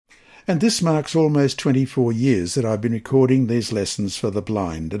And this marks almost 24 years that I've been recording these lessons for the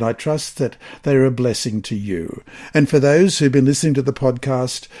blind, and I trust that they are a blessing to you. And for those who've been listening to the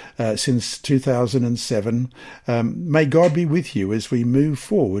podcast since 2007, may God be with you as we move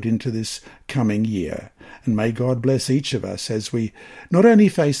forward into this coming year. And may God bless each of us as we not only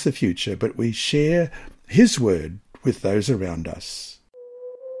face the future, but we share His word with those around us.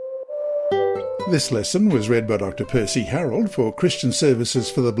 This lesson was read by Dr. Percy Harrold for Christian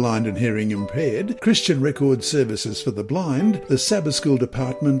Services for the Blind and Hearing Impaired, Christian Record Services for the Blind, the Sabbath School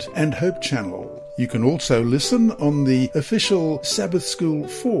Department, and Hope Channel. You can also listen on the official Sabbath School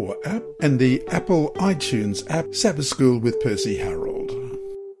 4 app and the Apple iTunes app, Sabbath School with Percy Harrold.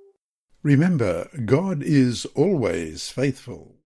 Remember, God is always faithful.